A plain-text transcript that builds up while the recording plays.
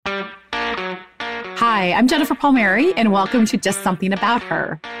Hi, I'm Jennifer Palmieri, and welcome to Just Something About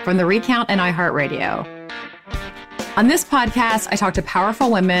Her from The Recount and iHeartRadio. On this podcast, I talk to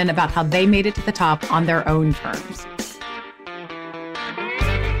powerful women about how they made it to the top on their own terms.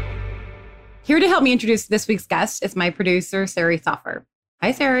 Here to help me introduce this week's guest is my producer, Sari Soffer.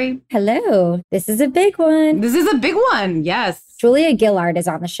 Hi, Sari. Hello. This is a big one. This is a big one, yes. Julia Gillard is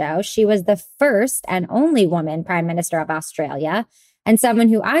on the show. She was the first and only woman Prime Minister of Australia, and someone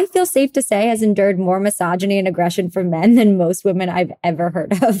who I feel safe to say has endured more misogyny and aggression from men than most women I've ever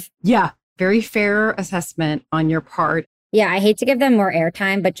heard of. Yeah, very fair assessment on your part. Yeah, I hate to give them more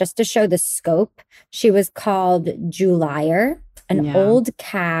airtime, but just to show the scope, she was called Gillard, an old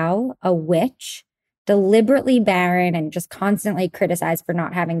cow, a witch, deliberately barren, and just constantly criticized for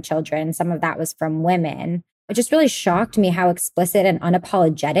not having children. Some of that was from women. It just really shocked me how explicit and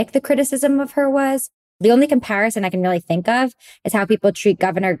unapologetic the criticism of her was. The only comparison I can really think of is how people treat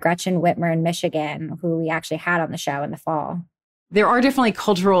Governor Gretchen Whitmer in Michigan, who we actually had on the show in the fall. There are definitely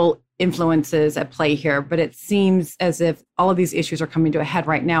cultural influences at play here, but it seems as if all of these issues are coming to a head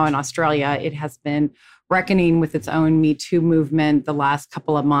right now in Australia. It has been reckoning with its own Me Too movement the last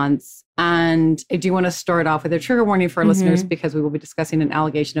couple of months. And I do want to start off with a trigger warning for our listeners, because we will be discussing an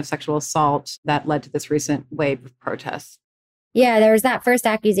allegation of sexual assault that led to this recent wave of protests. Yeah, there was that first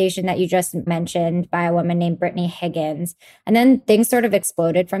accusation that you just mentioned by a woman named Brittany Higgins. And then things sort of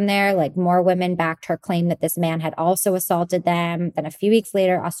exploded from there. Like, more women backed her claim that this man had also assaulted them. Then a few weeks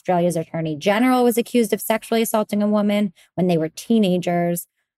later, Australia's Attorney General was accused of sexually assaulting a woman when they were teenagers.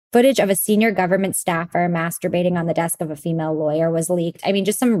 Footage of a senior government staffer masturbating on the desk of a female lawyer was leaked. I mean,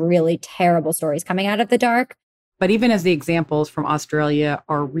 just some really terrible stories coming out of the dark. But even as the examples from Australia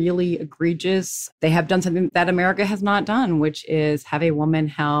are really egregious, they have done something that America has not done, which is have a woman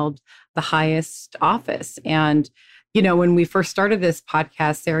held the highest office. And, you know, when we first started this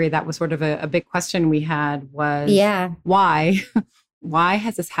podcast, Sari, that was sort of a big question we had was, why? Why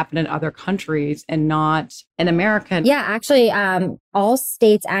has this happened in other countries and not in America? Yeah, actually, all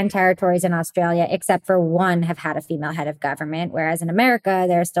states and territories in Australia, except for one, have had a female head of government, whereas in America,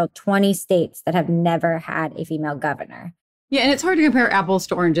 there are still 20 states that have never had a female governor. Yeah, and it's hard to compare apples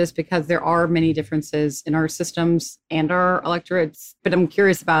to oranges because there are many differences in our systems and our electorates. But I'm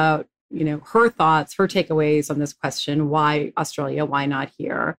curious about, you know, her thoughts, her takeaways on this question. Why Australia? Why not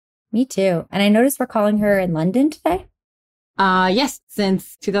here? Me too. And I noticed we're calling her in London today. Yes,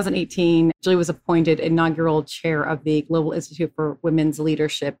 since 2018, Julie was appointed inaugural chair of the Global Institute for Women's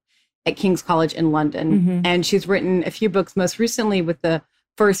Leadership at King's College in London. And she's written a few books, most recently with the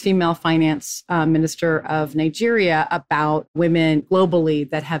first female finance minister of Nigeria, about women globally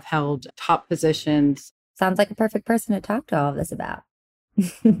that have held top positions. Sounds like a perfect person to talk to all of this about.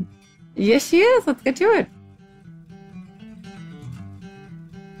 Yes, she is. Let's get to it.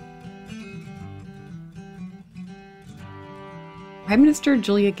 Prime Minister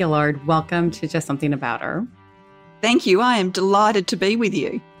Julia Gillard, welcome to Just Something About Her. Thank you. I am delighted to be with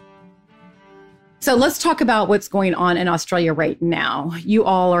you. So let's talk about what's going on in Australia right now. You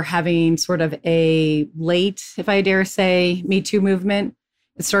all are having sort of a late, if I dare say, Me Too movement.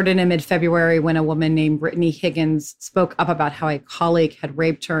 It started in mid-February when a woman named Brittany Higgins spoke up about how a colleague had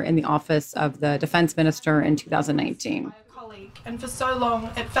raped her in the office of the defense minister in 2019. And for so long,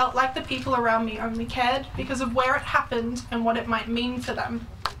 it felt like the people around me only cared because of where it happened and what it might mean for them.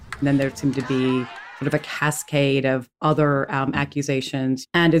 And then there seemed to be sort of a cascade of other accusations,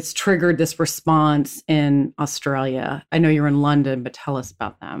 and it's triggered this response in Australia. I know you're in London, but tell us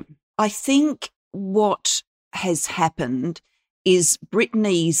about them. I think what has happened is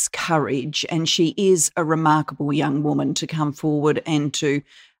Brittany's courage, and she is a remarkable young woman, to come forward and to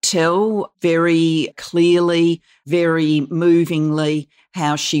tell very clearly, very movingly,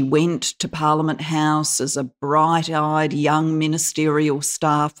 how she went to Parliament House as a bright-eyed young ministerial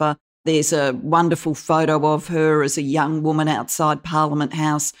staffer. There's a wonderful photo of her as a young woman outside Parliament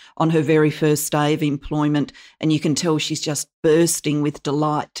House on her very first day of employment, and you can tell she's just bursting with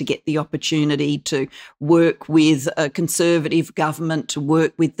delight to get the opportunity to work with a Conservative government, to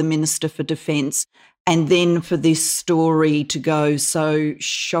work with the Minister for Defence. And then for this story to go so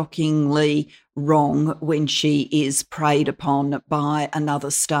shockingly wrong when she is preyed upon by another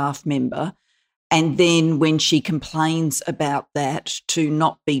staff member. And then when she complains about that, to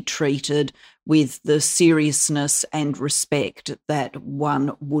not be treated with the seriousness and respect that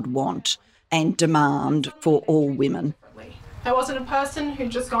one would want and demand for all women. I wasn't a person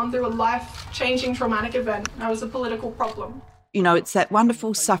who'd just gone through a life-changing traumatic event. I was a political problem. You know, it's that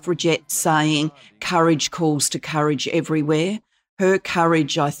wonderful suffragette saying, courage calls to courage everywhere. Her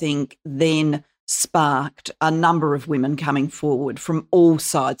courage, I think, then sparked a number of women coming forward from all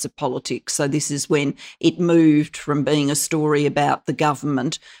sides of politics. So this is when it moved from being a story about the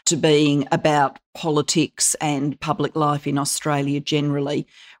government to being about politics and public life in Australia generally,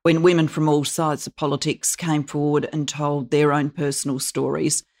 when women from all sides of politics came forward and told their own personal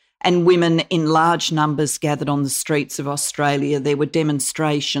stories. And women in large numbers gathered on the streets of Australia. There were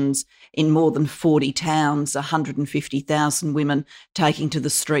demonstrations in more than 40 towns, 150,000 women taking to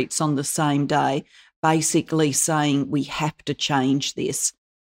the streets on the same day, basically saying we have to change this.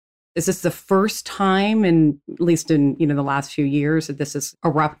 Is this the first time, at least in the last few years, that this has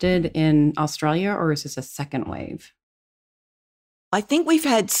erupted in Australia, or is this a second wave? I think we've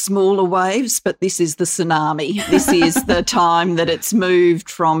had smaller waves, but this is the tsunami. This is the time that it's moved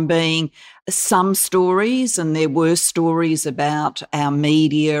from being some stories, and there were stories about our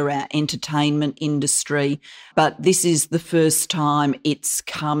media, our entertainment industry, but this is the first time it's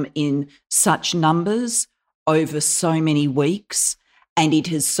come in such numbers over so many weeks, and it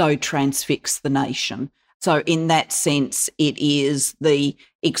has so transfixed the nation. So in that sense, it is the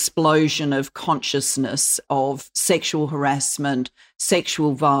explosion of consciousness of sexual harassment,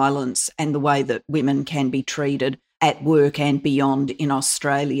 sexual violence, and the way that women can be treated at work and beyond in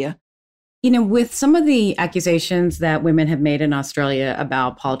Australia. With some of the accusations that women have made in Australia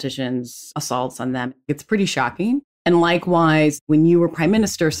about politicians' assaults on them, it's pretty shocking. And likewise, when you were Prime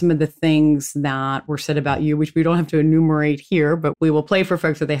Minister, some of the things that were said about you, which we don't have to enumerate here, but we will play for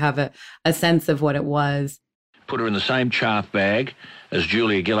folks so they have a sense of what it was. Put her in the same chaff bag as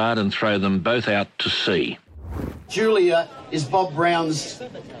Julia Gillard and throw them both out to sea. Julia is Bob Brown's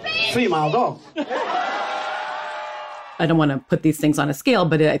female dog. I don't want to put these things on a scale,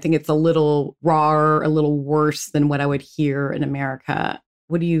 but I think it's a little rawer, a little worse than what I would hear in America.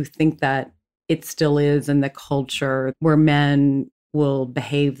 What do you think that it still is in the culture where men will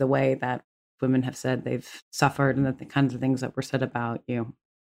behave the way that women have said they've suffered, and that the kinds of things that were said about you?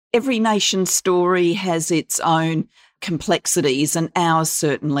 Every nation's story has its own complexities, and ours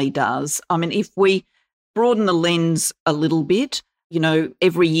certainly does. I mean, if we broaden the lens a little bit,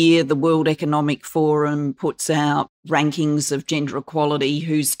 every year the World Economic Forum puts out rankings of gender equality,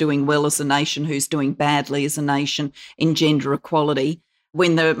 who's doing well as a nation, who's doing badly as a nation in gender equality.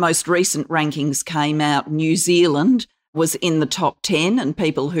 When the most recent rankings came out, New Zealand was in the top 10, and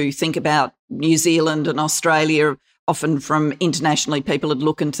people who think about New Zealand and Australia, often from internationally, people would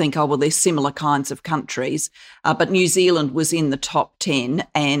look and think, oh, well, they're similar kinds of countries. But New Zealand was in the top 10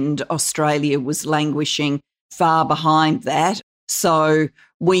 and Australia was languishing far behind that. So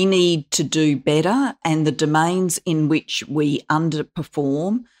we need to do better, and the domains in which we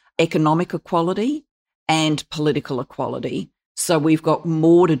underperform, economic equality and political equality. So we've got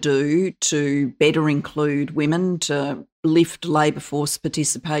more to do to better include women, to lift labour force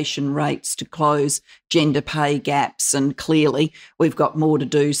participation rates, to close gender pay gaps. And clearly we've got more to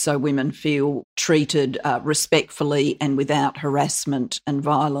do so women feel treated respectfully and without harassment and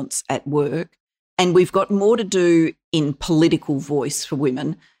violence at work. And we've got more to do in political voice for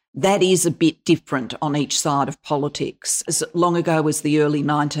women. That is a bit different on each side of politics. As long ago as the early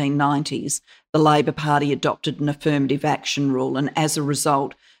 1990s, the Labor Party adopted an affirmative action rule, and as a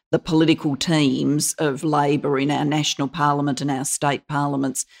result, the political teams of Labor in our national parliament and our state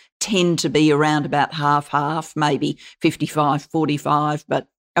parliaments tend to be around about half-half, maybe 55-45, but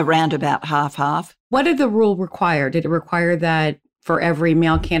around about half-half. What did the rule require? Did it require that for every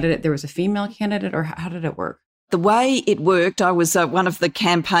male candidate there was a female candidate, or how did it work? The way it worked, I was one of the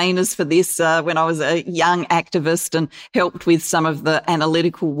campaigners for this when I was a young activist and helped with some of the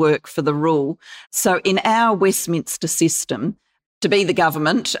analytical work for the rule. So in our Westminster system, to be the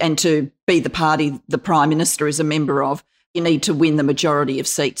government and to be the party the Prime Minister is a member of, you need to win the majority of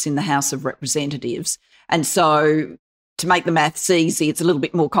seats in the House of Representatives. And so to make the maths easy, it's a little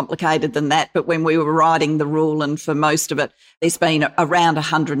bit more complicated than that. But when we were writing the rule, and for most of it, there's been around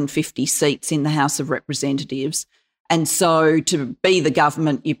 150 seats in the House of Representatives. And so to be the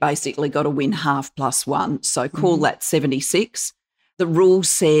government, you basically got to win half plus one. So call that 76. The rule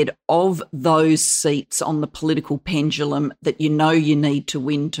said of those seats on the political pendulum that you need to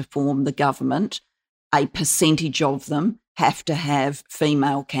win to form the government, a percentage of them have to have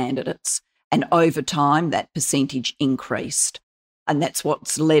female candidates. And over time, that percentage increased. And that's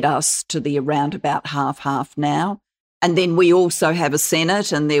what's led us to the around about half-half now. And then we also have a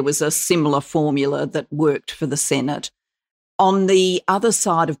Senate, and there was a similar formula that worked for the Senate. On the other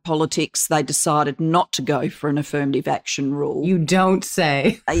side of politics, they decided not to go for an affirmative action rule. You don't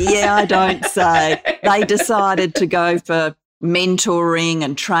say. Yeah, I don't say. They decided to go for mentoring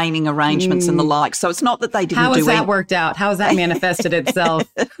and training arrangements and the like. So it's not that they didn't do How has that worked out? How has that manifested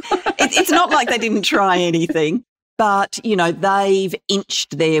itself? It's not like they didn't try anything, but, you know, they've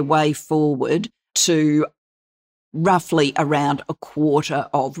inched their way forward to roughly around a quarter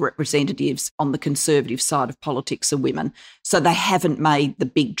of representatives on the Conservative side of politics are women. So they haven't made the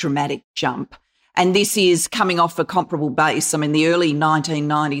big dramatic jump. And this is coming off a comparable base. I mean, the early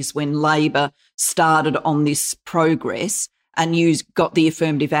 1990s when Labor started on this progress and got the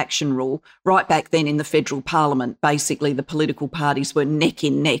affirmative action rule, right back then in the federal parliament, basically the political parties were neck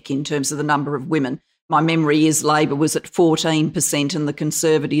in neck in terms of the number of women. My memory is Labor was at 14% and the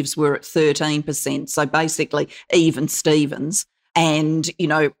Conservatives were at 13%. So basically even Stevens. And, you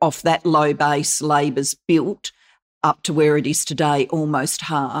know, off that low base, Labor's built up to where it is today, almost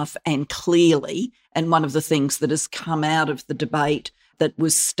half. And clearly, and one of the things that has come out of the debate that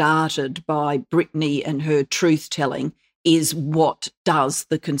was started by Brittany and her truth-telling is what does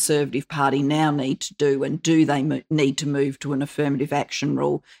the Conservative Party now need to do, and do they need to move to an affirmative action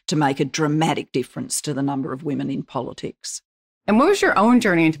rule to make a dramatic difference to the number of women in politics? And what was your own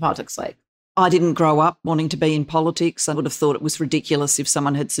journey into politics like? I didn't grow up wanting to be in politics. I would have thought it was ridiculous if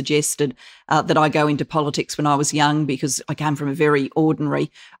someone had suggested that I go into politics when I was young, because I came from a very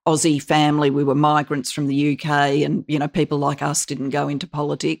ordinary Aussie family. We were migrants from the UK and, you know, people like us didn't go into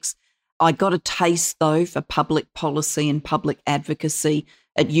politics. I got a taste, though, for public policy and public advocacy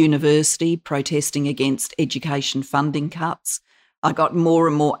at university, protesting against education funding cuts. I got more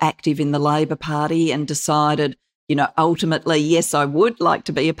and more active in the Labor Party and decided, you know, ultimately, yes, I would like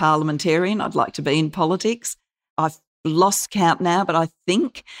to be a parliamentarian. I'd like to be in politics. I've lost count now, but I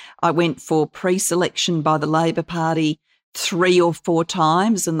think I went for pre-selection by the Labor Party 3 or 4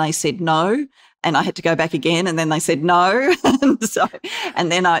 times and they said no. And I had to go back again, and then they said no.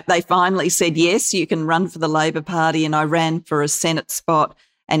 and then they finally said, yes, you can run for the Labor Party. And I ran for a Senate spot,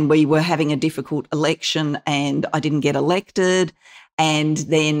 and we were having a difficult election, and I didn't get elected. And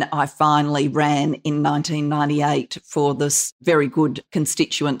then I finally ran in 1998 for this very good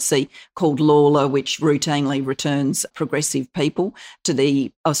constituency called Lawler, which routinely returns progressive people to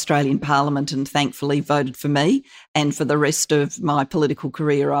the Australian Parliament, and thankfully voted for me. And for the rest of my political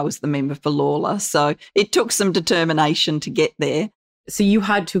career, I was the member for Lawler. So it took some determination to get there. So you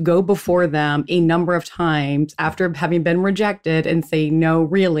had to go before them a number of times after having been rejected and say, no,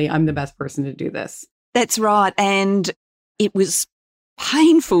 really, I'm the best person to do this. That's right. And it was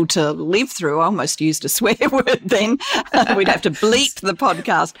painful to live through. I almost used a swear word then. We'd have to bleep the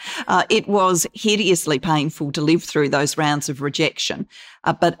podcast. It was hideously painful to live through those rounds of rejection.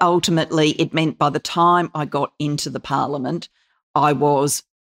 But ultimately, it meant by the time I got into the parliament, I was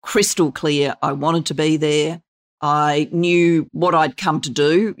crystal clear I wanted to be there. I knew what I'd come to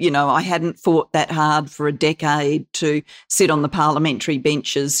do. You know, I hadn't fought that hard for a decade to sit on the parliamentary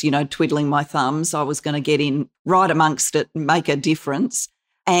benches, you know, twiddling my thumbs. I was going to get in right amongst it and make a difference.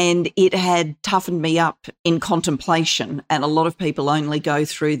 And it had toughened me up in contemplation. And a lot of people only go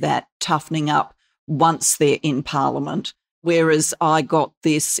through that toughening up once they're in Parliament, whereas I got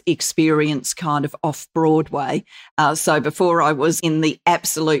this experience kind of off Broadway. So before I was in the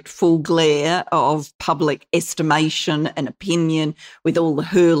absolute full glare of public estimation and opinion with all the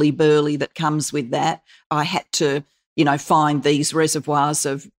hurly-burly that comes with that, I had to, you know, find these reservoirs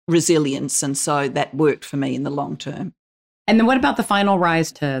of resilience. And so that worked for me in the long term. And then what about the final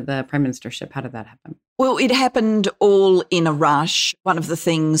rise to the prime ministership? How did that happen? Well, it happened all in a rush. One of the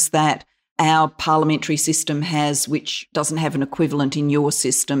things that our parliamentary system has, which doesn't have an equivalent in your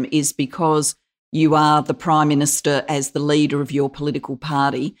system, is because you are the Prime Minister as the leader of your political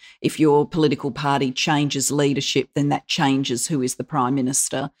party. If your political party changes leadership, then that changes who is the Prime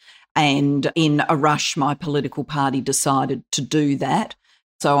Minister. And in a rush, my political party decided to do that.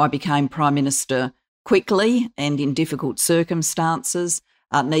 So I became Prime Minister quickly and in difficult circumstances,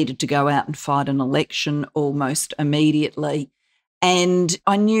 needed to go out and fight an election almost immediately. And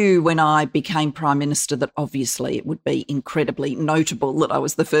I knew when I became Prime Minister that obviously it would be incredibly notable that I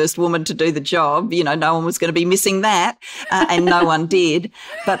was the first woman to do the job. You know, no one was going to be missing that, and no one did.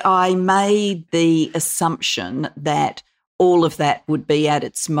 But I made the assumption that all of that would be at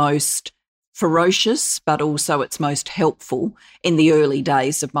its most ferocious, but also its most helpful in the early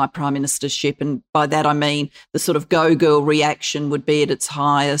days of my Prime Ministership. And by that I mean the sort of go-girl reaction would be at its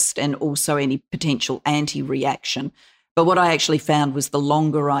highest, and also any potential anti-reaction. But what I actually found was the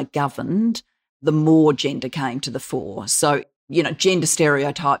longer I governed, the more gender came to the fore. So, you know, gender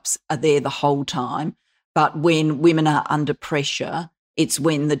stereotypes are there the whole time, but when women are under pressure, it's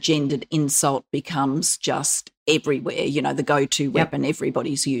when the gendered insult becomes just everywhere, you know, the go-to weapon,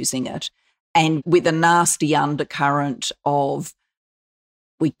 everybody's using it. and with a nasty undercurrent of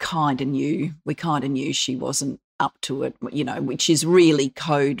we kind of knew she wasn't up to it, which is really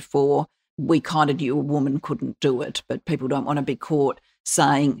code for we kind of knew a woman couldn't do it, but people don't want to be caught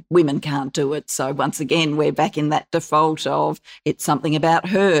saying women can't do it. So once again, we're back in that default of it's something about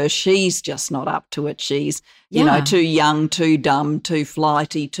her. She's just not up to it. She's, too young, too dumb, too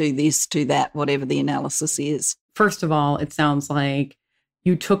flighty, too this, too that, whatever the analysis is. First of all, it sounds like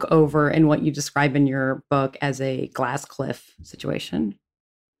you took over in what you describe in your book as a glass cliff situation.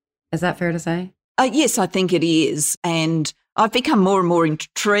 Is that fair to say? Yes, I think it is. And I've become more and more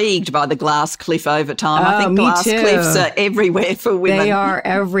intrigued by the glass cliff over time. I think glass cliffs are everywhere for women. They are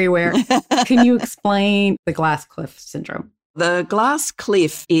everywhere. Can you explain the glass cliff syndrome? The glass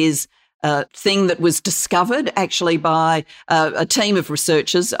cliff is a thing that was discovered actually by a team of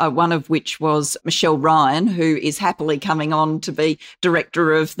researchers, one of which was Michelle Ryan, who is happily coming on to be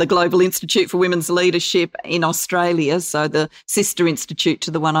director of the Global Institute for Women's Leadership in Australia, so the sister institute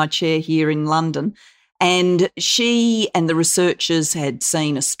to the one I chair here in London. And she and the researchers had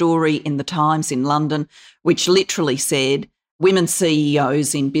seen a story in the Times in London which literally said women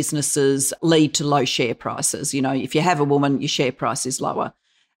CEOs in businesses lead to low share prices. If you have a woman, your share price is lower.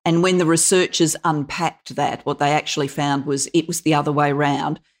 And when the researchers unpacked that, what they actually found was it was the other way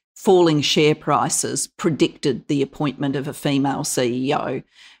around. Falling share prices predicted the appointment of a female CEO.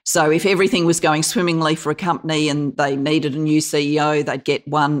 So if everything was going swimmingly for a company and they needed a new CEO, they'd get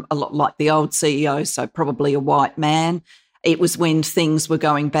one a lot like the old CEO, so probably a white man. It was when things were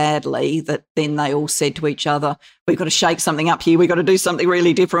going badly that then they all said to each other, we've got to shake something up here. We've got to do something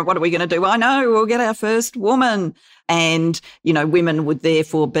really different. What are we going to do? I know, we'll get our first woman. And, women would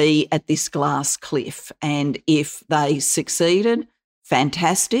therefore be at this glass cliff. And if they succeeded,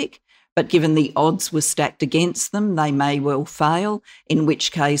 fantastic. But given the odds were stacked against them, they may well fail, in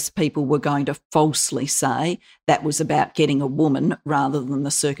which case people were going to falsely say that was about getting a woman rather than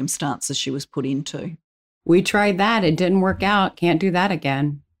the circumstances she was put into. We tried that. It didn't work out. Can't do that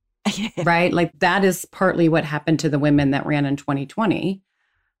again. Yeah. Right? Like that is partly what happened to the women that ran in 2020.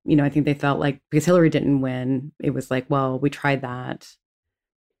 I think they felt like because Hillary didn't win, it was like, well, we tried that.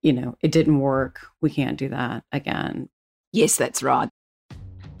 It didn't work. We can't do that again. Yes, that's right.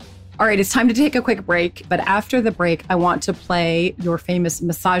 All right, it's time to take a quick break. But after the break, I want to play your famous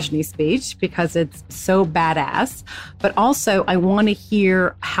misogyny speech because it's so badass. But also, I want to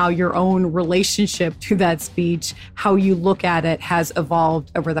hear how your own relationship to that speech, how you look at it, has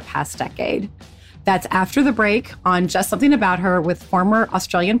evolved over the past decade. That's after the break on Just Something About Her with former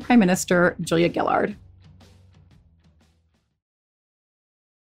Australian Prime Minister Julia Gillard.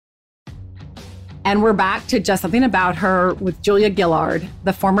 And we're back to Just Something About Her with Julia Gillard,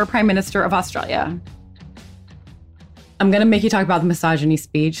 the former Prime Minister of Australia. I'm going to make you talk about the misogyny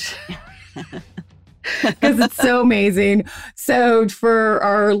speech because it's so amazing. So for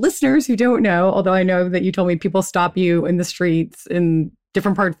our listeners who don't know, although I know that you told me people stop you in the streets in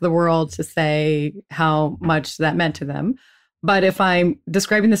different parts of the world to say how much that meant to them. But if I'm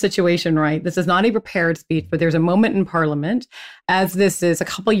describing the situation right, this is not a prepared speech, but there's a moment in Parliament, as this is a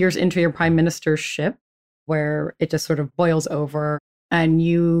couple years into your prime ministership, where it just sort of boils over and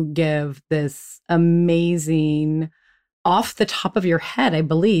you give this amazing, off the top of your head, I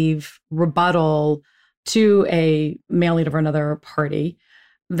believe, rebuttal to a male leader of another party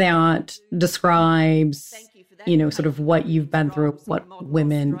that describes, sort of what you've been through, what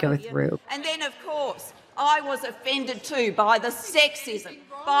women go through. And then, of course, I was offended too by the sexism,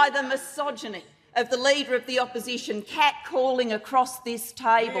 by the misogyny of the Leader of the Opposition catcalling across this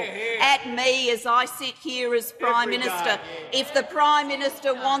table at me as I sit here as Prime Minister. If the Prime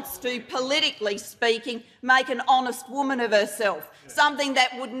Minister wants to, politically speaking, make an honest woman of herself, something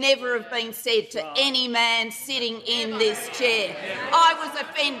that would never have been said to any man sitting in this chair. I was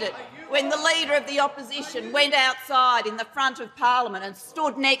offended when the Leader of the Opposition went outside in the front of Parliament and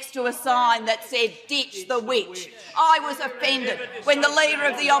stood next to a sign that said, "Ditch the witch." I was offended when the Leader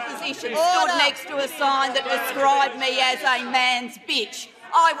of the Opposition stood next to a sign that described me as a man's bitch.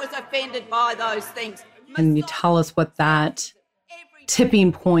 I was offended by those things. Can you tell us what that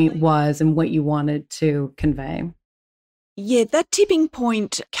tipping point was and what you wanted to convey? Yeah, that tipping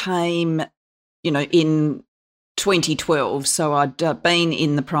point came, in 2012. So I'd been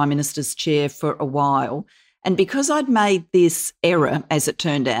in the Prime Minister's chair for a while. And because I'd made this error, as it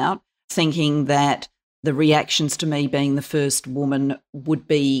turned out, thinking that the reactions to me being the first woman would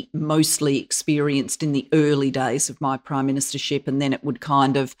be mostly experienced in the early days of my prime ministership, and then it would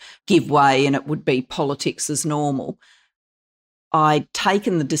kind of give way and it would be politics as normal. I'd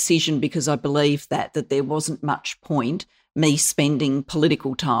taken the decision because I believed that there wasn't much point me spending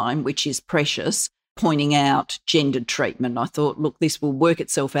political time, which is precious, pointing out gendered treatment. I thought, look, this will work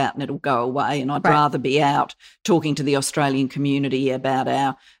itself out and it'll go away, and I'd rather be out talking to the Australian community about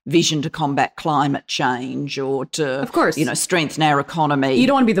our vision to combat climate change or to, of course, strengthen our economy. You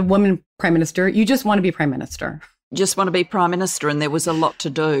don't want to be the woman prime minister. You just want to be prime minister. Just want to be prime minister, and there was a lot to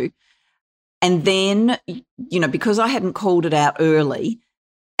do. And then, because I hadn't called it out early,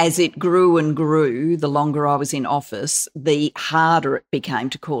 as it grew and grew, the longer I was in office, the harder it became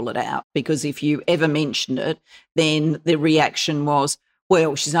to call it out, because if you ever mentioned it, then the reaction was,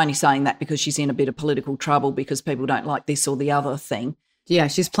 well, she's only saying that because she's in a bit of political trouble because people don't like this or the other thing. Yeah,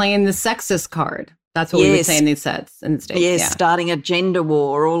 she's playing the sexist card. That's what we would say in these sets in the States. Yes, starting a gender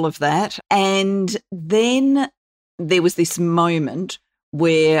war, all of that. And then there was this moment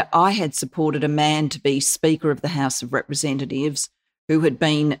where I had supported a man to be Speaker of the House of Representatives who had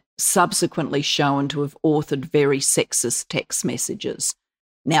been subsequently shown to have authored very sexist text messages.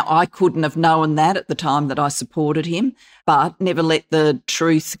 Now, I couldn't have known that at the time that I supported him, but never let the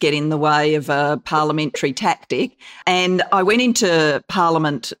truth get in the way of a parliamentary tactic. And I went into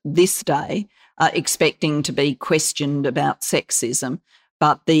Parliament this day expecting to be questioned about sexism,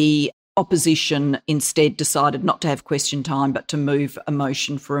 but the opposition instead decided not to have question time but to move a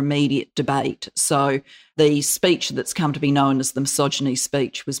motion for immediate debate. So the speech that's come to be known as the misogyny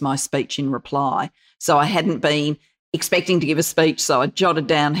speech was my speech in reply. So I hadn't been expecting to give a speech, so I jotted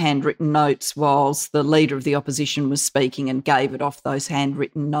down handwritten notes whilst the Leader of the Opposition was speaking and gave it off those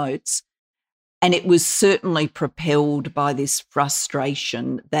handwritten notes. And it was certainly propelled by this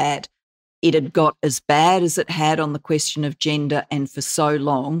frustration that it had got as bad as it had on the question of gender, and for so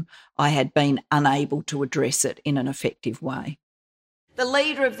long I had been unable to address it in an effective way. The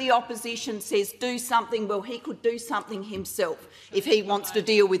Leader of the Opposition says do something. Well, he could do something himself. If he wants to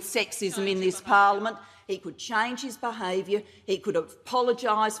deal with sexism in this parliament, he could change his behaviour. He could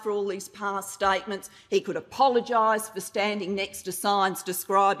apologise for all these past statements. He could apologise for standing next to signs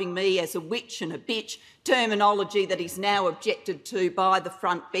describing me as a witch and a bitch, terminology that is now objected to by the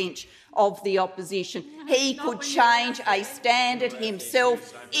front bench of the opposition. He could change a standard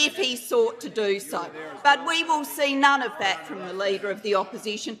himself if he sought to do so. But we will see none of that from the Leader of the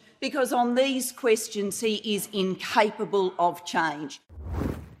Opposition, because on these questions he is incapable of change.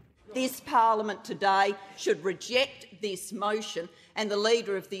 This parliament today should reject this motion, and the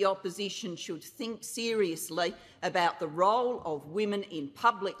Leader of the Opposition should think seriously about the role of women in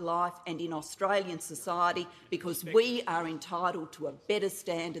public life and in Australian society, because we are entitled to a better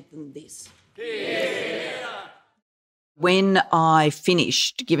standard than this. Yeah. When I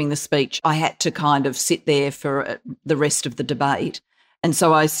finished giving the speech, I had to kind of sit there for the rest of the debate. And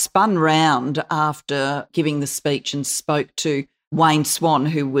so I spun round after giving the speech and spoke to Wayne Swan,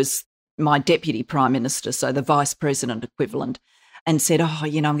 who was my Deputy Prime Minister, so the Vice President equivalent, and said,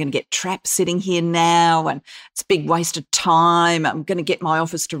 I'm going to get trapped sitting here now and it's a big waste of time. I'm going to get my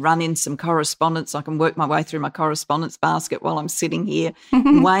office to run in some correspondence. I can work my way through my correspondence basket while I'm sitting here.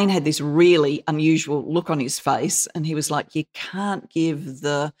 And Wayne had this really unusual look on his face, and he was like, you can't give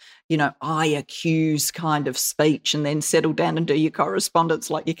the, I accuse kind of speech and then settle down and do your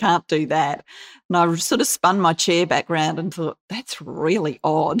correspondence. Like, you can't do that. And I sort of spun my chair back round and thought, that's really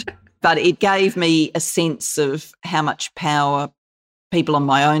odd. But it gave me a sense of how much power people on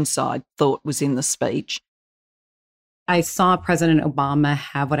my own side thought was in the speech. I saw President Obama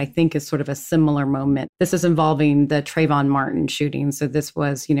have what I think is sort of a similar moment. This is involving the Trayvon Martin shooting. So this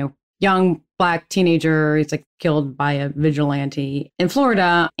was, young Black teenager. He's killed by a vigilante in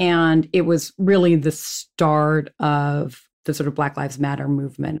Florida. And it was really the start of the sort of Black Lives Matter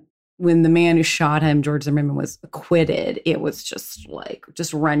movement. When the man who shot him, George Zimmerman, was acquitted, it was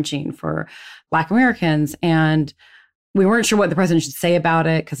just wrenching for Black Americans. And we weren't sure what the president should say about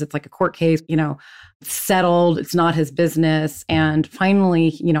it because it's like a court case, settled. It's not his business. And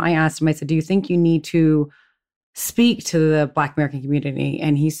finally, I asked him, I said, do you think you need to speak to the Black American community?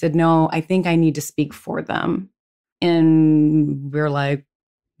 And he said, no, I think I need to speak for them. And we're like,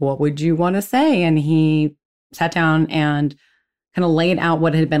 what would you want to say? And he sat down and kind of laid out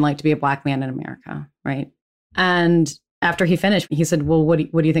what it had been like to be a Black man in America, right? And after he finished, he said, well, what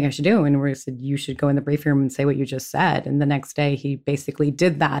do you think I should do? And we said, you should go in the briefing room and say what you just said. And the next day, he basically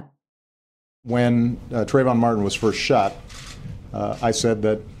did that. When Trayvon Martin was first shot, I said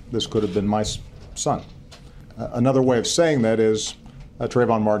that this could have been my son. Another way of saying that is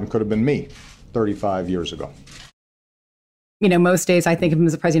Trayvon Martin could have been me 35 years ago. Most days I think of him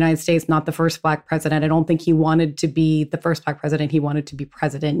as the President of the United States, not the first Black president. I don't think he wanted to be the first Black president. He wanted to be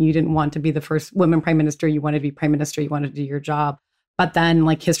president. You didn't want to be the first woman prime minister. You wanted to be prime minister. You wanted to do your job. But then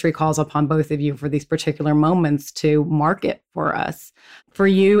like history calls upon both of you for these particular moments to mark it for us. For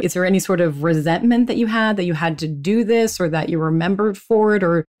you, is there any sort of resentment that you had to do this, or that you remembered for it?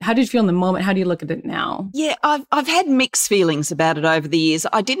 Or how did you feel in the moment? How do you look at it now? Yeah, I've had mixed feelings about it over the years.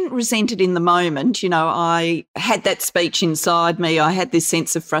 I didn't resent it in the moment. You know, I had that speech inside me. I had this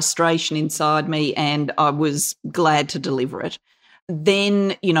sense of frustration inside me, and I was glad to deliver it.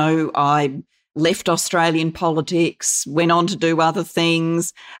 Then, you know, I left Australian politics, went on to do other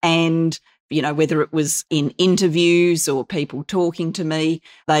things, and, you know, whether it was in interviews or people talking to me,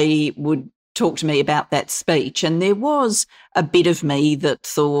 they would talk to me about that speech. And there was a bit of me that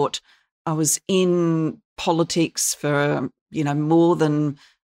thought I was in politics for, you know, more than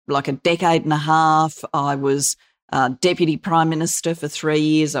like a decade and a half. I was Deputy Prime Minister for 3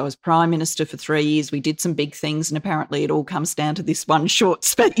 years. I was Prime Minister for 3 years. We did some big things, and apparently it all comes down to this one short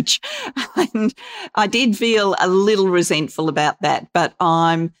speech. And I did feel a little resentful about that, but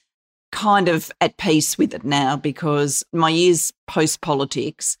I'm kind of at peace with it now, because my years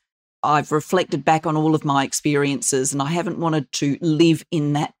post-politics, I've reflected back on all of my experiences, and I haven't wanted to live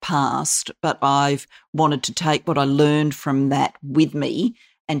in that past, but I've wanted to take what I learned from that with me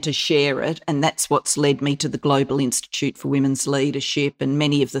and to share it. And that's what's led me to the Global Institute for Women's Leadership and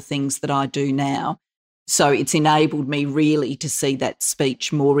many of the things that I do now. So it's enabled me really to see that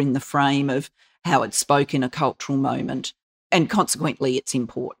speech more in the frame of how it spoke in a cultural moment, and consequently its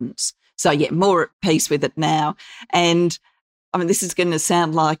importance. So yeah, more at peace with it now. And I mean, this is going to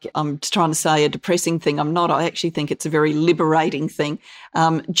sound like I'm trying to say a depressing thing. I'm not. I actually think it's a very liberating thing.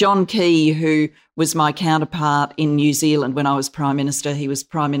 John Key, who was my counterpart in New Zealand when I was Prime Minister, he was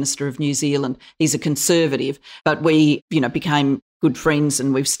Prime Minister of New Zealand. He's a Conservative, but we, you know, became good friends,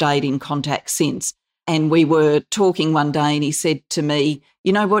 and we've stayed in contact since. And we were talking one day, and he said to me,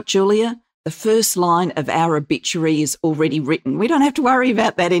 "You know what, Julia? The first line of our obituary is already written. We don't have to worry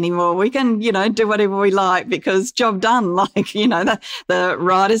about that anymore. We can, you know, do whatever we like, because job done." Like, you know, the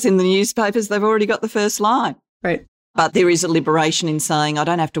writers in the newspapers, they've already got the first line. Right. But there is a liberation in saying, I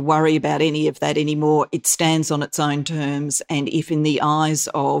don't have to worry about any of that anymore. It stands on its own terms. And if in the eyes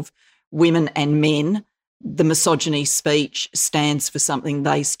of women and men, the misogyny speech stands for something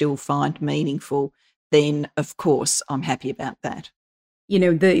they still find meaningful, then of course I'm happy about that. You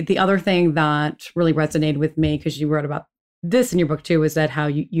know, the other thing that really resonated with me, because you wrote about this in your book too, is that how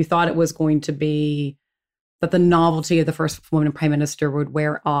you thought it was going to be that the novelty of the first woman prime minister would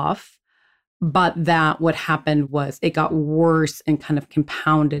wear off, but that what happened was it got worse and kind of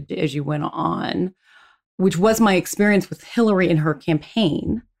compounded as you went on, which was my experience with Hillary in her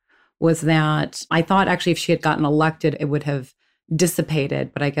campaign, was that I thought actually if she had gotten elected, it would have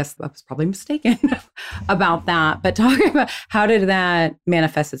dissipated, but I guess I was probably mistaken about that. But talking about how did that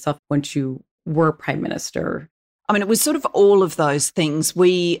manifest itself once you were prime minister? I mean, it was sort of all of those things.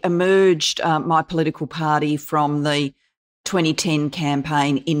 We emerged, my political party, from the 2010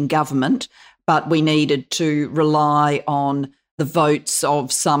 campaign in government, but we needed to rely on the votes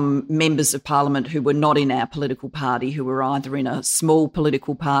of some members of parliament who were not in our political party, who were either in a small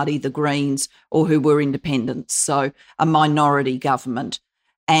political party, the Greens, or who were independents, so a minority government.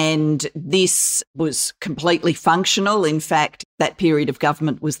 And this was completely functional. In fact, that period of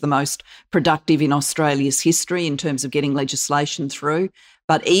government was the most productive in Australia's history in terms of getting legislation through.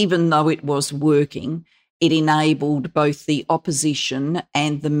 But even though it was working, it enabled both the opposition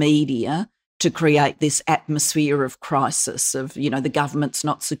and the media to create this atmosphere of crisis of, you know, the government's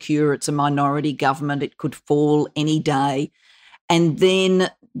not secure, it's a minority government, it could fall any day. And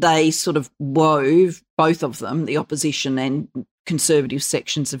then they sort of wove, both of them, the opposition and conservative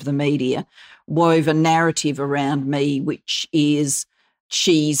sections of the media, wove a narrative around me, which is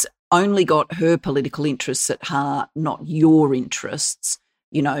she's only got her political interests at heart, not your interests.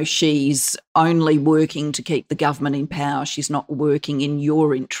 You know, she's only working to keep the government in power. She's not working in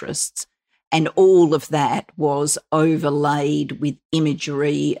your interests. And all of that was overlaid with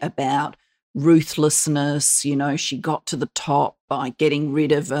imagery about ruthlessness. You know, she got to the top by getting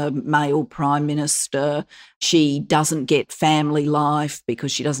rid of a male prime minister. She doesn't get family life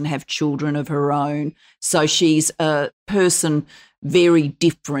because she doesn't have children of her own. So she's a person very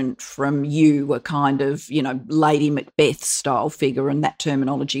different from you, a kind of, you know, Lady Macbeth style figure, and that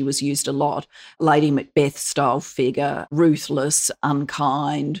terminology was used a lot. Lady Macbeth style figure, ruthless,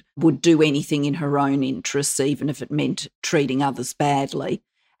 unkind, would do anything in her own interests, even if it meant treating others badly.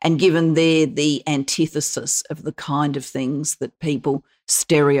 And given they're the antithesis of the kind of things that people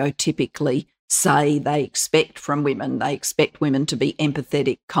stereotypically say they expect from women. They expect women to be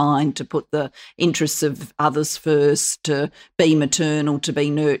empathetic, kind, to put the interests of others first, to be maternal, to be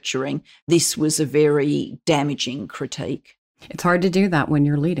nurturing. This was a very damaging critique. It's hard to do that when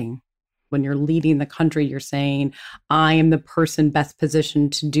you're leading. When you're leading the country, you're saying, I am the person best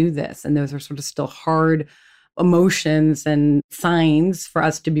positioned to do this. And those are sort of still hard emotions and signs for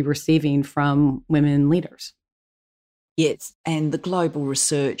us to be receiving from women leaders. Yes, and the global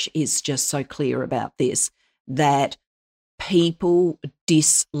research is just so clear about this, that people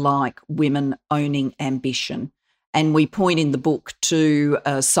dislike women owning ambition. And we point in the book to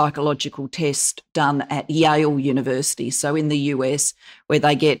a psychological test done at Yale University, so in the US, where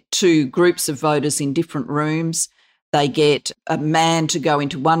they get two groups of voters in different rooms. They get a man to go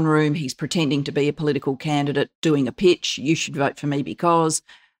into one room. He's pretending to be a political candidate doing a pitch. You should vote for me because.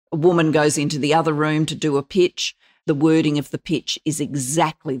 A woman goes into the other room to do a pitch. The wording of the pitch is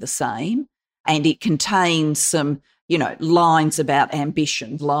exactly the same, and it contains some, lines about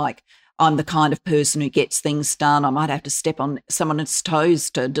ambition, like, I'm the kind of person who gets things done. I might have to step on someone's toes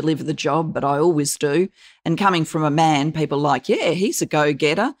to deliver the job, but I always do. And coming from a man, people are like, yeah, he's a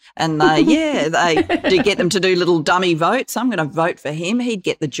go-getter. And they do get them to do little dummy votes. I'm going to vote for him. He'd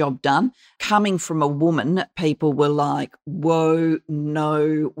get the job done. Coming from a woman, people were like, whoa,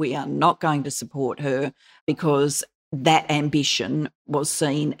 no, we are not going to support her, because that ambition was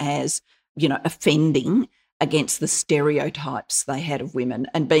seen as, offending against the stereotypes they had of women,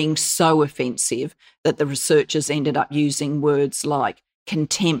 and being so offensive that the researchers ended up using words like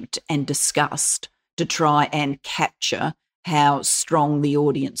contempt and disgust to try and capture how strong the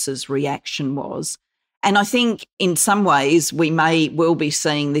audience's reaction was. And I think in some ways we may well be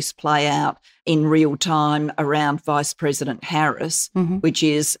seeing this play out in real time around Vice President Harris, which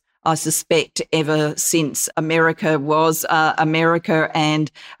is, I suspect, ever since America was America and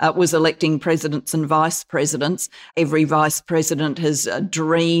was electing presidents and vice presidents, every vice president has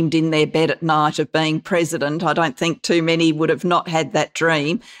dreamed in their bed at night of being president. I don't think too many would have not had that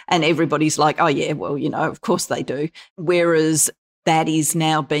dream. And everybody's like, oh, yeah, well, of course they do. Whereas that is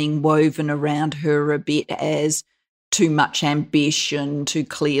now being woven around her a bit as too much ambition, too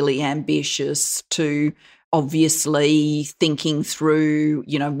clearly ambitious, too obviously thinking through,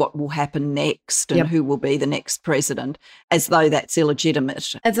 what will happen next and who will be the next president, as though that's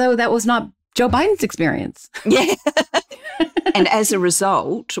illegitimate. As though that was not Joe Biden's experience. Yeah. And as a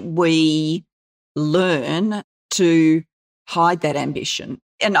result, we learn to hide that ambition.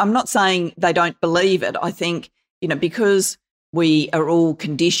 And I'm not saying they don't believe it. I think, because we are all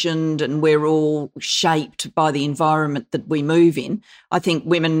conditioned and we're all shaped by the environment that we move in, I think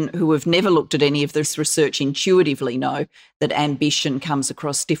women who have never looked at any of this research intuitively know that ambition comes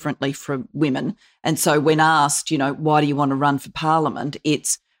across differently from women. And so when asked, why do you want to run for Parliament,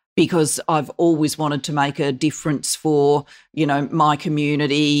 it's because I've always wanted to make a difference for, my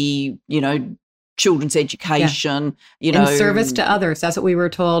community, children's education, In service to others. That's what we were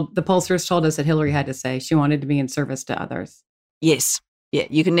told. The pollsters told us that Hillary had to say. She wanted to be in service to others. Yes. Yeah.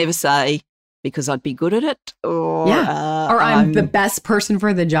 You can never say because I'd be good at it, or or I'm the best person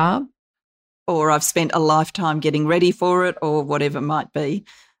for the job, or I've spent a lifetime getting ready for it, or whatever might be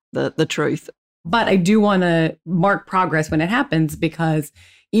the truth. But I do want to mark progress when it happens, because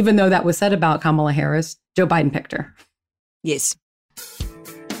even though that was said about Kamala Harris, Joe Biden picked her. Yes.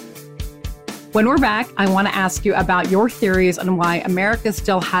 When we're back, I want to ask you about your theories on why America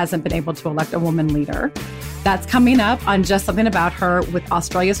still hasn't been able to elect a woman leader. That's coming up on Just Something About Her with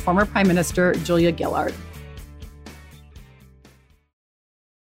Australia's former Prime Minister, Julia Gillard.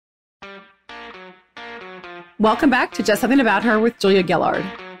 Welcome back to Just Something About Her with Julia Gillard.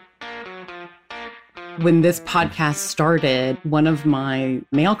 When this podcast started, one of my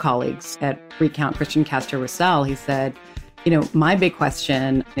male colleagues at Recount, Christian Castor Russell, he said, my big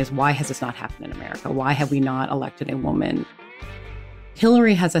question is, why has this not happened in America? Why have we not elected a woman?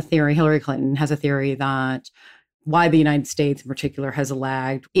 Hillary Clinton has a theory that why the United States in particular has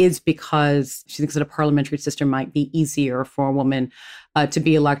lagged is because she thinks that a parliamentary system might be easier for a woman to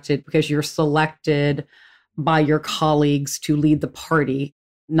be elected, because you're selected by your colleagues to lead the party,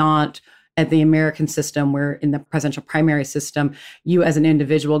 not at the American system, where in the presidential primary system, you as an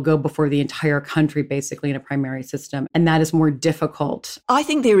individual go before the entire country, basically, in a primary system. And that is more difficult. I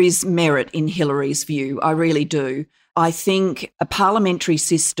think there is merit in Hillary's view. I really do. I think a parliamentary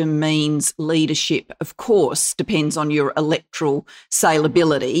system means leadership, of course, depends on your electoral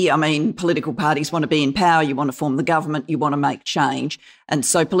saleability. I mean, political parties want to be in power, you want to form the government, you want to make change. And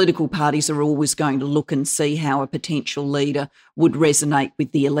so political parties are always going to look and see how a potential leader would resonate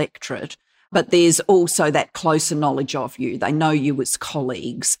with the electorate. But there's also that closer knowledge of you. They know you as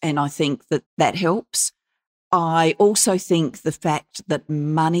colleagues, and I think that helps. I also think the fact that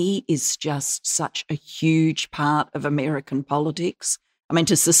money is just such a huge part of American politics. I mean,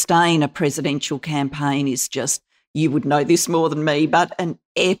 to sustain a presidential campaign is just you would know this more than me, but an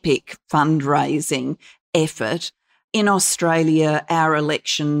epic fundraising effort. In Australia, our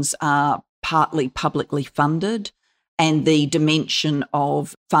elections are partly publicly funded, and the dimension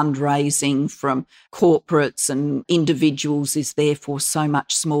of fundraising from corporates and individuals is therefore so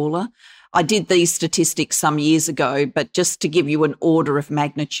much smaller. I did these statistics some years ago, but just to give you an order of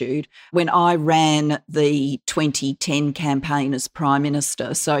magnitude, when I ran the 2010 campaign as Prime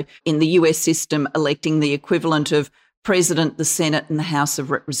Minister, so in the US system, electing the equivalent of President, the Senate and the House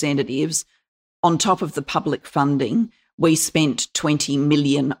of Representatives, on top of the public funding, we spent 20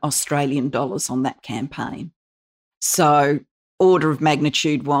 million Australian dollars on that campaign. So order of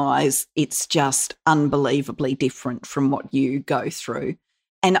magnitude wise, it's just unbelievably different from what you go through.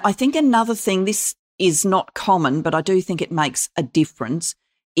 And I think another thing, this is not common, but I do think it makes a difference,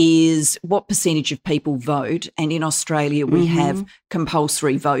 is what percentage of people vote. And in Australia, we have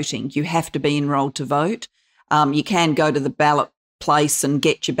compulsory voting. You have to be enrolled to vote. You can go to the ballot place and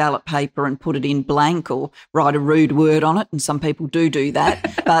get your ballot paper and put it in blank or write a rude word on it, and some people do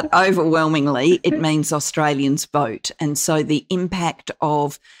that. But overwhelmingly, it means Australians vote. And so the impact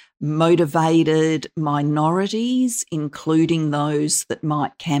of motivated minorities, including those that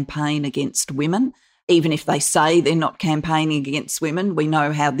might campaign against women, even if they say they're not campaigning against women, we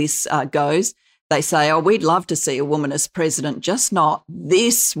know how this goes. They say, oh, we'd love to see a woman as president, just not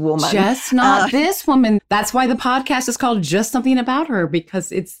this woman. Just not this woman. That's why the podcast is called Just Something About Her,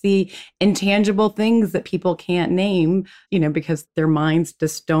 because it's the intangible things that people can't name, because their minds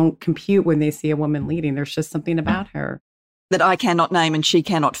just don't compute when they see a woman leading. There's just something about her that I cannot name and she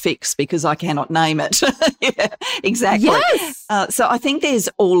cannot fix because I cannot name it. Yeah, exactly. Yes. So I think there's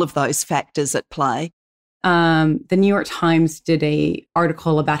all of those factors at play. The New York Times did an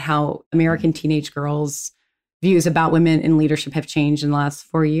article about how American teenage girls' views about women in leadership have changed in the last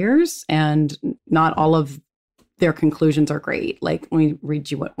 4 years, and not all of their conclusions are great. Like, let me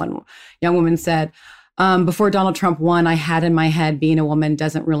read you what one young woman said. Before Donald Trump won, I had in my head being a woman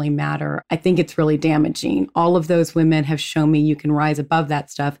doesn't really matter. I think it's really damaging. All of those women have shown me you can rise above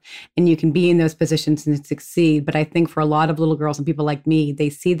that stuff and you can be in those positions and succeed. But I think for a lot of little girls and people like me, they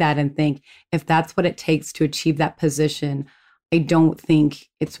see that and think, if that's what it takes to achieve that position, I don't think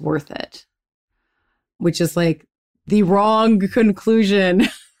it's worth it. Which is like the wrong conclusion.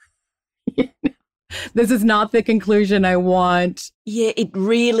 This is not the conclusion I want. Yeah, it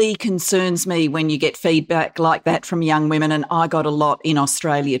really concerns me when you get feedback like that from young women, and I got a lot in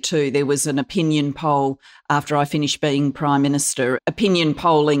Australia too. There was an opinion poll after I finished being Prime Minister, opinion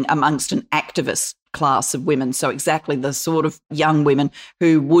polling amongst an activist class of women, so exactly the sort of young women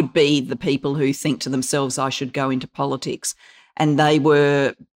who would be the people who think to themselves, I should go into politics. And they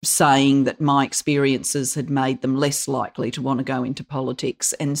were saying that my experiences had made them less likely to want to go into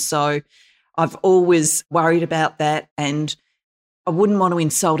politics. And so I've always worried about that, and I wouldn't want to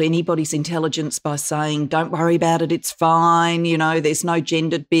insult anybody's intelligence by saying, don't worry about it, it's fine, there's no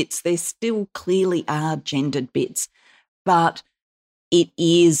gendered bits. There still clearly are gendered bits, but it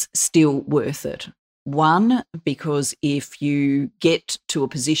is still worth it. One, because if you get to a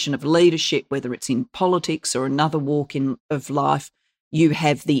position of leadership, whether it's in politics or another walk of life, you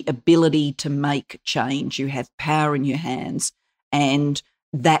have the ability to make change. You have power in your hands, and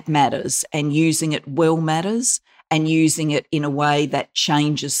that matters, and using it well matters, and using it in a way that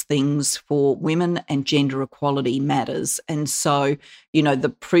changes things for women and gender equality matters. And so,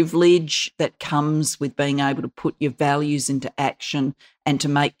 the privilege that comes with being able to put your values into action and to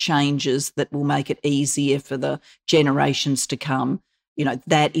make changes that will make it easier for the generations to come,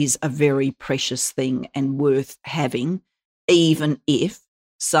 that is a very precious thing and worth having, even if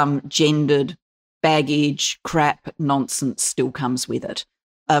some gendered baggage, crap, nonsense still comes with it.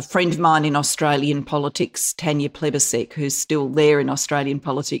 A friend of mine in Australian politics, Tanya Plibersek, who's still there in Australian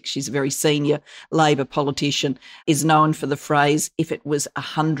politics, she's a very senior Labor politician, is known for the phrase, if it was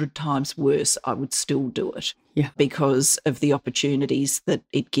 100 times worse, I would still do it, because of the opportunities that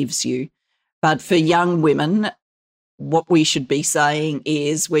it gives you. But for young women, what we should be saying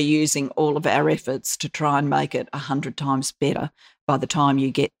is we're using all of our efforts to try and make it 100 times better by the time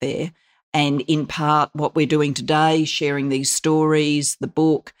you get there. And in part, what we're doing today, sharing these stories, the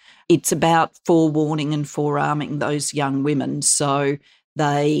book, it's about forewarning and forearming those young women so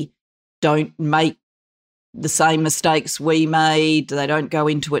they don't make the same mistakes we made. They don't go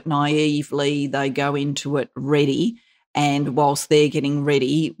into it naively. They go into it ready. And whilst they're getting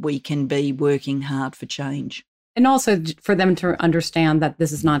ready, we can be working hard for change. And also for them to understand that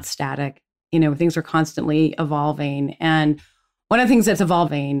this is not static. Things are constantly evolving. And One of the things that's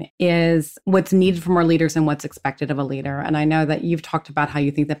evolving is what's needed from our leaders and what's expected of a leader. And I know that you've talked about how you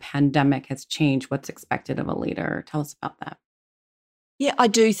think the pandemic has changed what's expected of a leader. Tell us about that. Yeah, I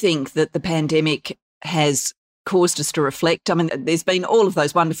do think that the pandemic has caused us to reflect. I mean, there's been all of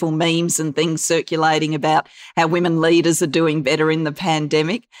those wonderful memes and things circulating about how women leaders are doing better in the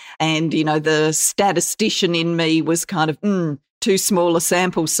pandemic. And, you know, the statistician in me was kind of, too small a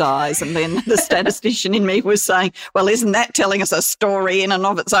sample size. And then the statistician in me was saying, well, isn't that telling us a story in and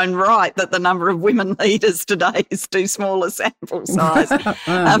of its own right that the number of women leaders today is too small a sample size?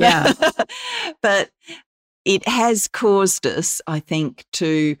 Yeah. But it has caused us, I think,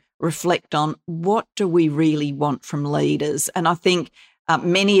 to reflect on what do we really want from leaders. And I think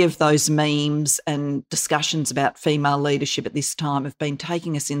many of those memes and discussions about female leadership at this time have been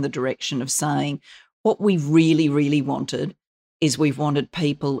taking us in the direction of saying what we really, really wanted is we've wanted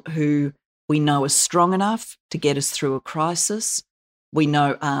people who we know are strong enough to get us through a crisis, we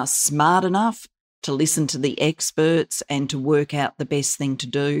know are smart enough to listen to the experts and to work out the best thing to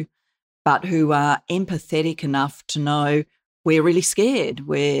do, but who are empathetic enough to know we're really scared.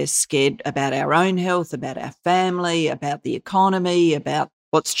 We're scared about our own health, about our family, about the economy, about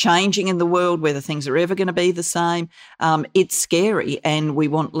what's changing in the world, whether things are ever going to be the same. It's scary, and we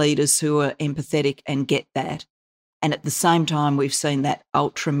want leaders who are empathetic and get that. And at the same time, we've seen that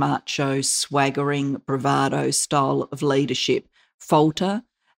ultra macho, swaggering, bravado style of leadership falter,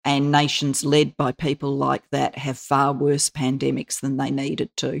 and nations led by people like that have far worse pandemics than they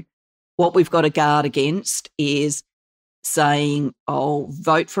needed to. What we've got to guard against is saying, oh,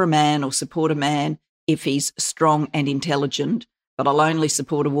 vote for a man or support a man if he's strong and intelligent, but I'll only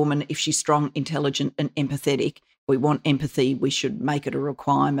support a woman if she's strong, intelligent and empathetic. If we want empathy, we should make it a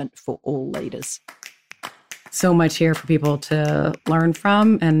requirement for all leaders. So much here for people to learn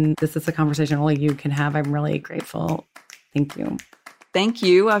from. And this is a conversation only you can have. I'm really grateful. Thank you. Thank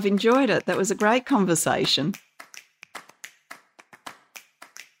you. I've enjoyed it. That was a great conversation.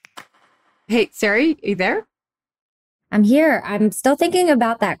 Hey, Sarah, are you there? I'm here. I'm still thinking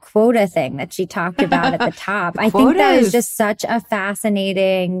about that quota thing that she talked about at the top. I think that is just such a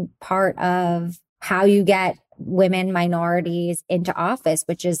fascinating part of how you get women, minorities into office,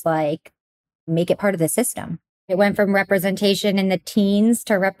 which is like, make it part of the system. It went from representation in the teens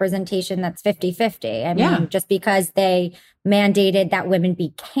to representation that's 50-50. I mean, just because they mandated that women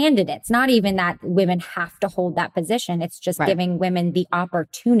be candidates, not even that women have to hold that position. It's just giving women the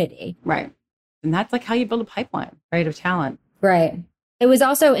opportunity. Right. And that's like how you build a pipeline, right, of talent. Right. It was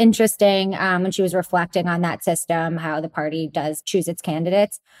also interesting when she was reflecting on that system, how the party does choose its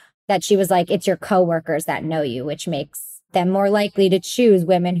candidates, that she was like, it's your coworkers that know you, which makes them more likely to choose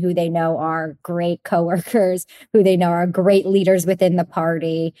women who they know are great coworkers, who they know are great leaders within the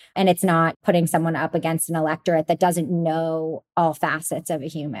party. And it's not putting someone up against an electorate that doesn't know all facets of a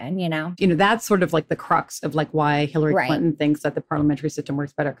human, you know? You know, that's sort of like the crux of like why Hillary Clinton thinks that the parliamentary system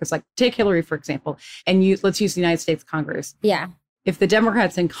works better. Because like take Hillary, for example, and let's use the United States Congress. Yeah. If the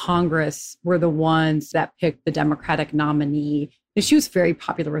Democrats in Congress were the ones that picked the Democratic nominee, and she was very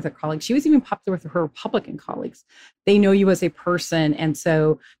popular with her colleagues. She was even popular with her Republican colleagues. They know you as a person. And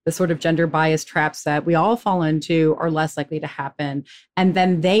so the sort of gender bias traps that we all fall into are less likely to happen. And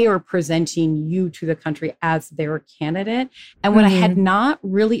then they are presenting you to the country as their candidate. And what I had not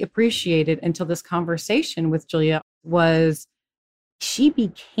really appreciated until this conversation with Julia was she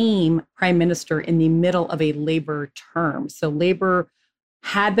became prime minister in the middle of a Labor term. So Labor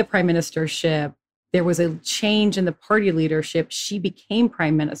had the prime ministership. There was a change in the party leadership. She became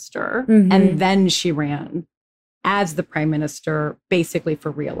prime minister, and then she ran as the prime minister, basically for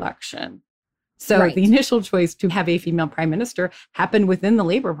re-election. So the initial choice to have a female prime minister happened within the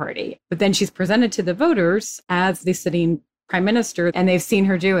Labor Party. But then she's presented to the voters as the sitting prime minister, and they've seen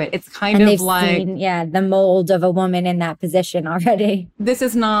her do it. It's kind of like the mold of a woman in that position already. This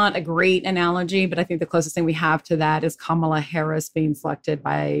is not a great analogy, but I think the closest thing we have to that is Kamala Harris being selected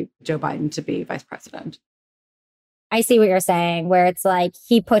by Joe Biden to be vice president. I see what you're saying, where it's like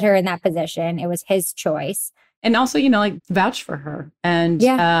he put her in that position. It was his choice. And also, you know, like vouch for her. And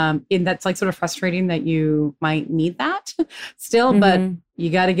and that's like sort of frustrating that you might need that still, but you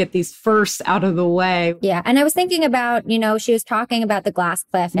got to get these first out of the way. Yeah. And I was thinking about, you know, she was talking about the glass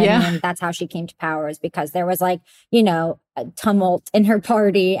cliff and that's how she came to power, is because there was like, you know, a tumult in her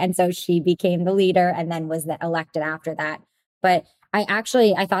party. And so she became the leader and then was elected after that. But I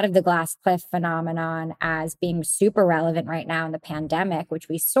thought of the glass cliff phenomenon as being super relevant right now in the pandemic, which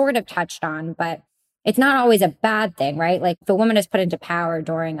we sort of touched on, but it's not always a bad thing, right? Like if a woman is put into power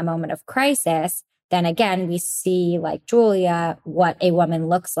during a moment of crisis, then again, we see, like Julia, what a woman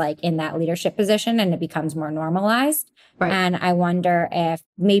looks like in that leadership position, and it becomes more normalized. Right. And I wonder if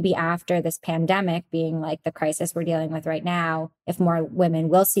maybe after this pandemic being like the crisis we're dealing with right now, if more women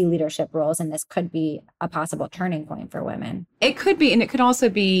will see leadership roles, and this could be a possible turning point for women. It could be. And it could also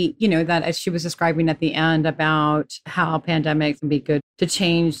be, that as she was describing at the end about how pandemics can be good to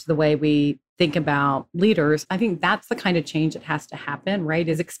change the way we think about leaders. I think that's the kind of change that has to happen, right?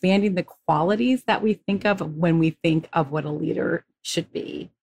 Is expanding the qualities that we think of when we think of what a leader should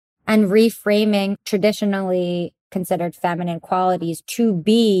be. And reframing traditionally considered feminine qualities to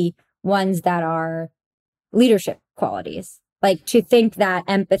be ones that are leadership qualities. Like to think that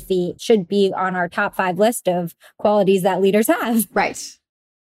empathy should be on our top 5 list of qualities that leaders have. Right.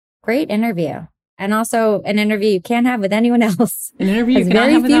 Great interview. And also an interview you can't have with anyone else. An interview you cannot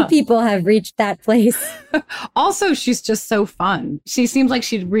very have few enough. people have reached that place. Also, she's just so fun. She seems like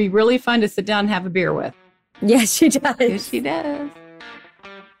she'd be really fun to sit down and have a beer with. Yes, she does. Yes, she does.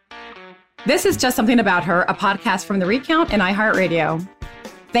 This is Just Something About Her, a podcast from The Recount and iHeartRadio.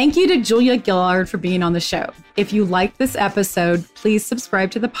 Thank you to Julia Gillard for being on the show. If you liked this episode, please subscribe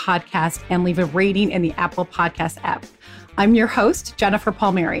to the podcast and leave a rating in the Apple Podcast app. I'm your host, Jennifer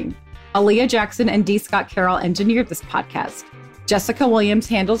Palmieri. Aaliyah Jackson and D. Scott Carroll engineered this podcast. Jessica Williams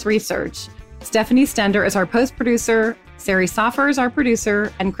handles research. Stephanie Stender is our post-producer. Sari Soffer is our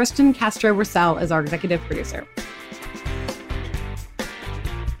producer. And Kristen Castro-Russell is our executive producer.